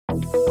Now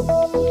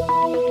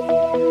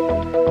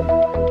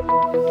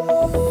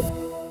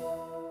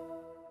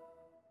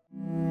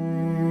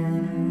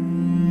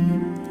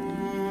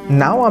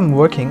I'm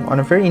working on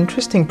a very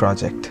interesting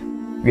project.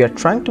 We are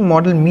trying to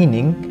model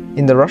meaning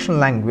in the Russian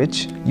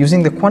language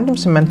using the quantum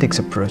semantics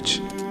approach,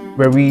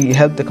 where we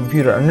help the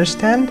computer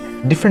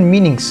understand different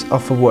meanings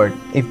of a word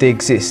if they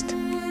exist.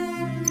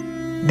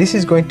 This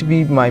is going to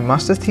be my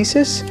master's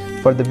thesis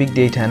for the Big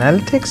Data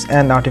Analytics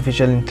and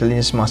Artificial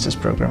Intelligence Master's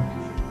Program.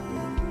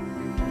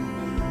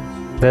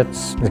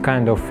 That's the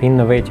kind of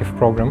innovative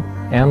program,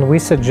 and we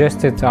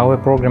suggested our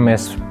program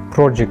as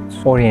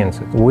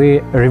project-oriented. We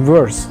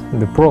reverse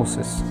the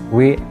process.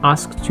 We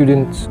ask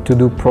students to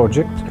do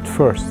project at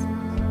first.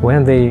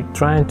 When they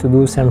trying to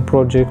do some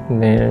project,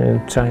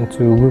 they're trying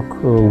to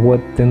look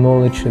what the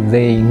knowledge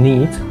they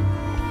need,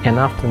 and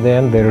after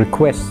that they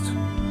request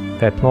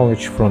that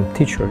knowledge from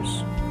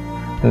teachers.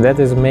 And that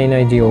is the main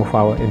idea of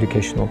our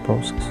educational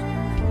process.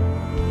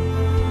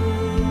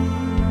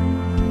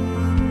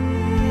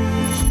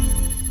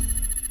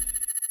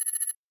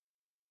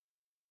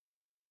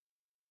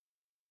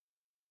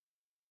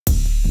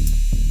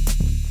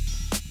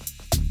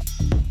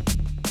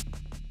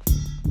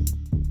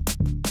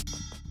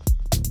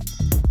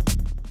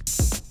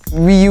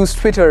 We use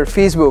Twitter,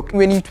 Facebook.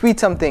 When you tweet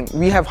something,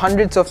 we have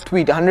hundreds of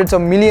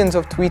millions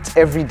of tweets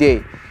every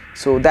day.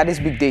 So that is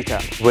big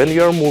data. When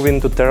you are moving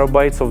to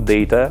terabytes of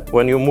data,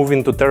 when you move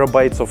into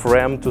terabytes of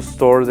RAM to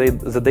store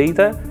the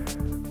data,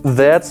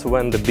 that's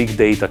when the big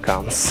data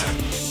comes.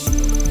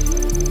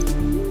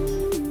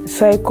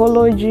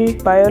 Psychology,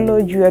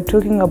 biology, we are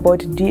talking about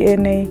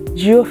DNA,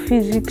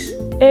 geophysics,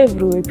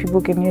 everywhere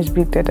people can use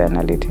big data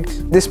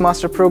analytics. This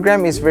master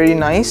program is very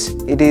nice.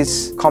 It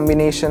is a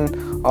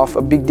combination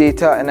of big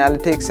data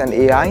analytics and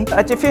AI.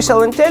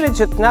 Artificial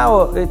intelligence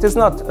now, it is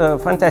not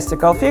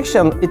fantastical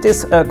fiction, it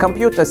is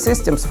computer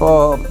systems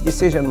for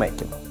decision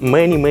making.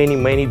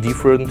 Many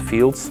different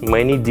fields,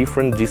 many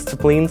different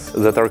disciplines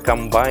that are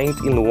combined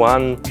in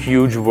one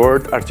huge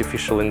word,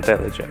 artificial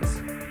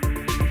intelligence.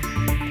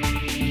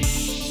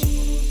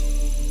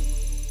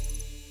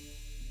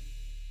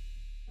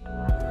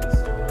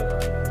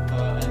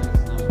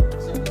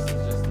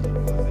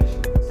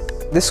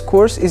 This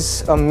course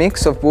is a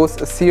mix of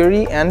both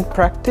theory and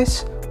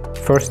practice.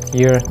 First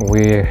year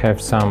we have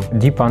some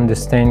deep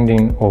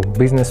understanding of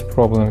business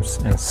problems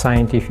and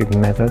scientific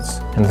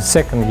methods, and the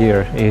second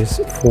year is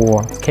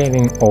for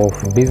scaling of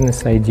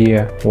business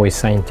idea or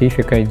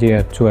scientific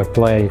idea to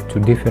apply to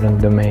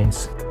different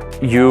domains.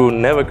 You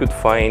never could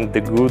find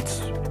the good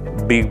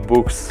big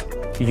books.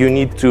 You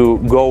need to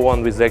go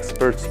on with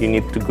experts, you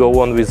need to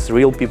go on with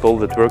real people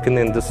that work in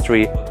the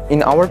industry.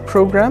 In our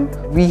program,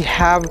 we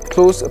have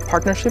close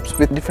partnerships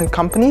with different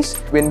companies.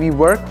 When we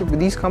work with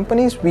these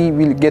companies, we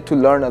will get to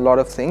learn a lot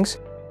of things.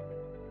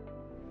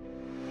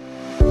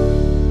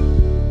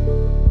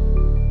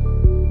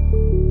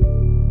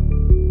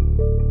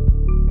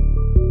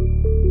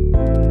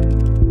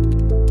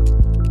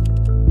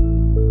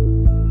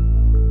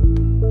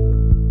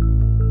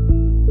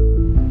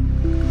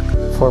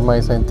 For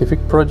my scientific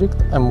project,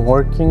 I'm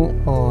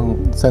working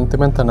on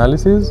sentiment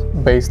analysis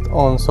based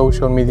on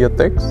social media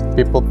text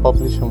people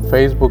publish on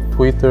Facebook,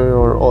 Twitter,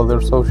 or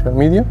other social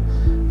media.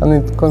 And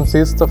it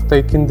consists of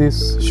taking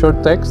this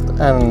short text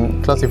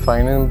and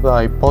classifying it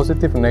by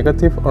positive,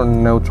 negative, or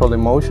neutral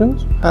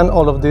emotions. And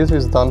all of this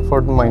is done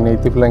for my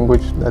native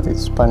language, that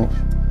is Spanish.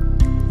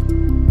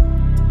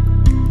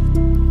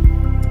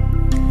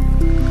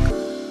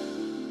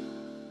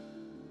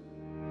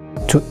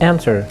 To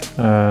enter,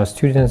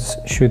 students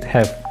should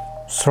have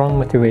strong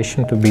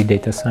motivation to be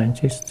data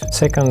scientists.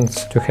 Second,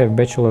 to have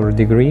bachelor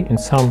degree in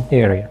some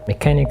area,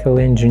 mechanical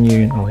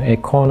engineering or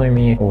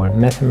economy or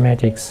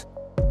mathematics.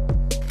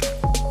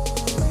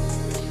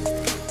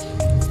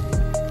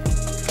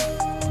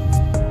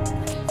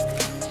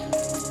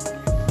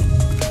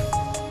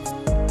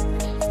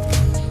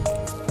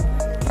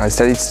 I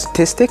studied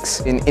statistics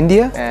in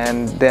India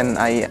and then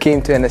I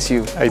came to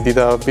NSU. I did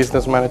a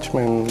business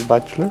management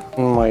bachelor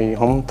in my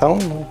hometown,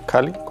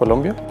 Cali,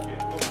 Colombia.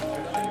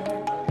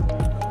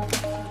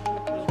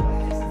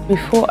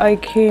 Before I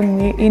came,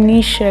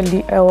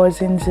 initially I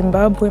was in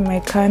Zimbabwe, my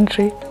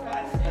country.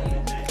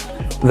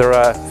 There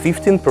are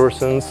 15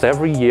 persons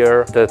every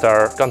year that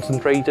are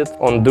concentrated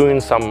on doing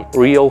some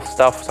real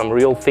stuff, some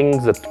real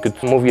things that could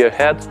move you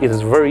ahead. It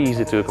is very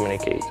easy to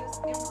communicate.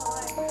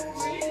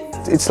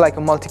 It's like a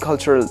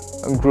multicultural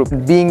group.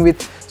 Being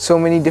with so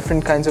many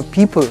different kinds of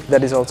people,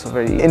 that is also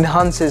very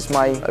enhances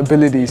my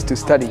abilities to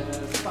study.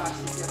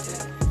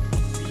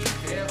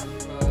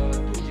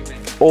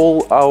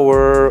 All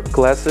our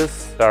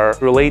classes are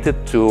related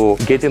to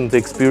getting the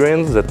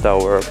experience that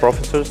our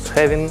professors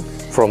having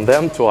from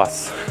them to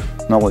us.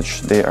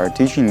 Knowledge they are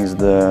teaching is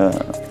the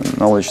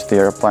knowledge they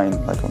are applying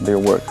on their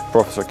work.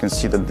 Professor can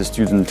see that the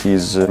student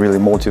is really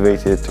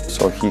motivated,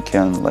 so he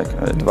can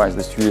advise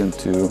the student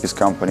to his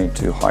company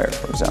to hire,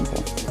 for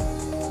example.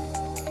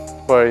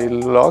 by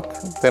luck.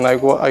 Then I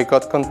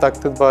got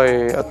contacted by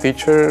a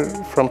teacher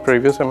from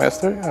previous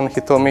semester, and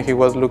he told me he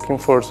was looking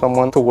for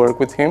someone to work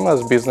with him as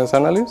business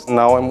analyst.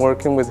 Now I'm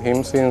working with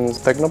him since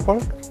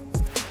Technopark.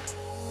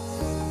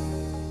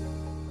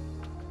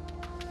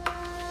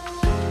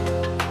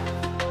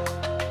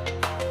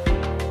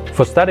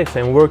 For studies,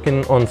 I'm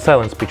working on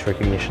silent speech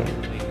recognition.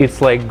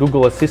 It's like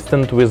Google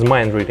Assistant with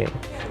mind reading.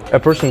 A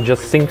person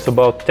just thinks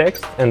about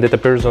text and it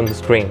appears on the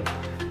screen.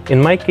 In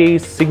my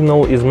case,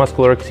 signal is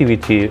muscular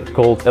activity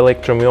called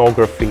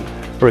electromyography,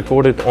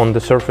 recorded on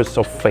the surface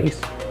of face.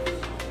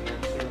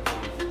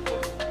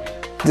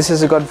 This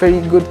has got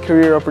very good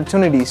career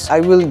opportunities. I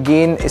will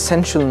gain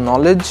essential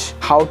knowledge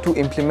how to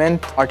implement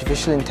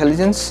artificial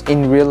intelligence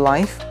in real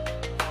life.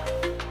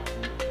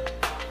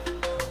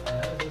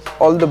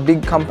 All the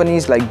big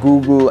companies like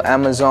Google,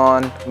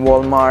 Amazon,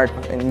 Walmart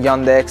and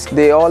Yandex,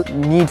 they all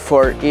need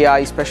for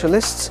AI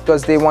specialists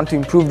because they want to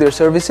improve their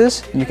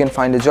services. You can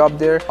find a job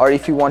there, or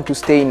if you want to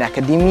stay in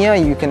academia,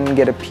 you can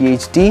get a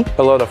PhD.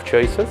 A lot of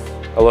choices,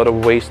 a lot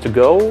of ways to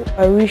go.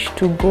 I wish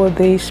to go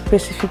there,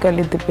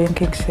 specifically the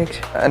banking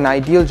sector. An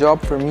ideal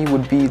job for me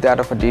would be that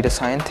of a data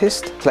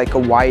scientist. It's like a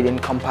wide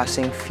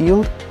encompassing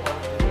field.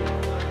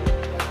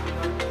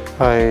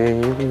 I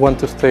want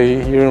to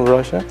stay here in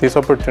Russia. This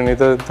opportunity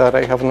that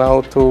I have now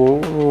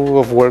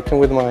of working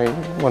with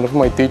one of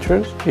my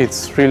teachers,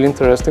 it's really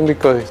interesting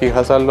because he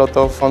has a lot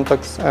of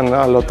contacts and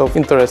a lot of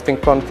interesting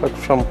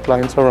contracts from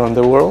clients around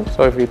the world.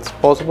 So if it's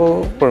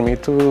possible for me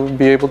to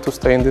be able to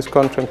stay in this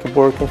country and keep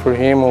working for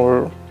him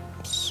or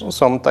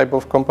some type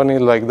of company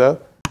like that.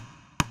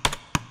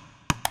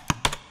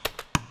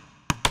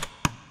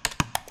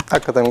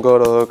 Academ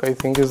Gorodok, I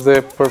think, is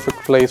the perfect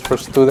place for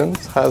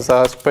students. Has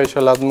a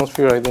special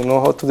atmosphere. I don't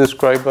know how to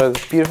describe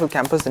it. Beautiful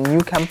campus, the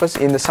new campus.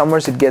 In the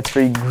summers it gets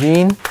very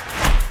green.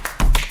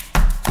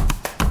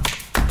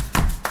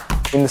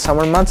 In the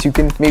summer months you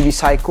can maybe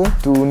cycle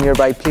to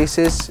nearby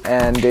places,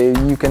 and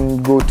you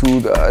can go to,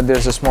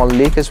 there's a small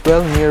lake as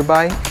well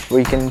nearby where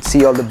you can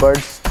see all the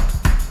birds.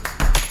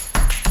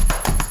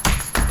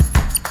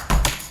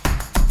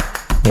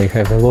 We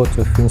have a lot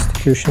of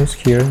institutions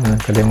here in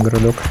Academ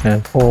Gorodok,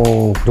 and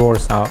all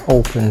doors are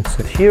open.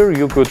 Here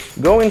you could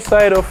go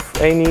inside of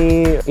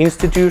any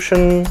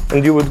institution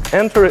and you would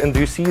enter and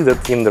you see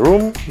that in the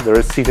room there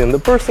is sitting the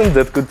person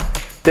that could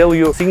tell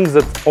you things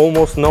that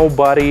almost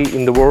nobody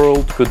in the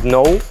world could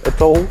know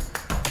at all,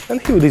 and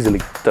he would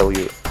easily tell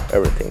you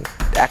everything.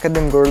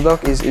 Academ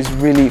Gorodok is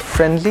really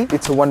friendly.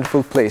 It's a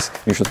wonderful place.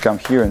 You should come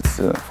here and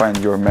find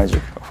your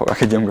magic of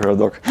Academ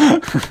Gorodok.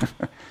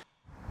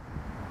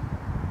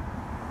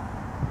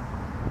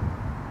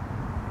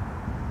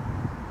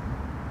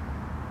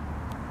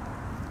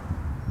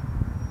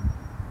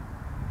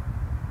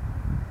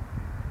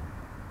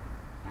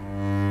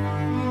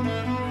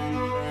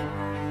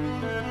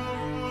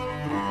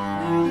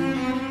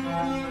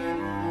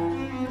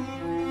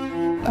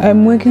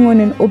 I'm working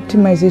on an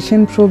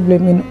optimization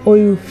problem in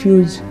oil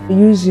fields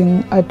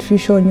using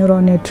artificial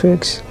neural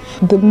networks.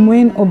 The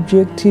main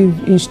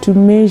objective is to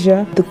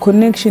measure the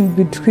connection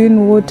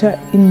between water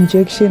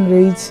injection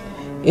rates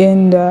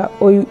and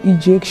oil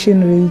ejection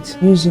rates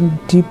using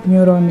deep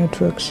neural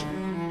networks.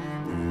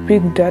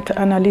 Big data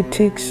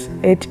analytics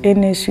at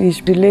NSU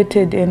is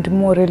related and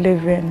more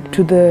relevant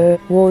to the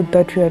world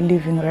that we are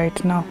living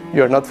right now.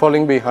 You're not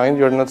falling behind,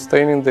 you're not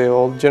staying in the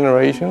old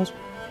generations.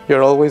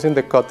 You're always in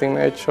the cutting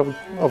edge of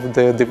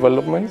the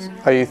developments.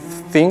 I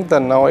think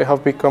that now I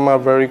have become a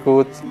very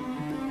good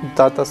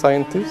data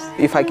scientist.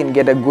 If I can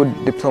get a good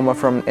diploma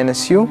from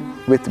NSU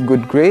with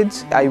good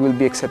grades, I will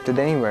be accepted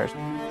anywhere.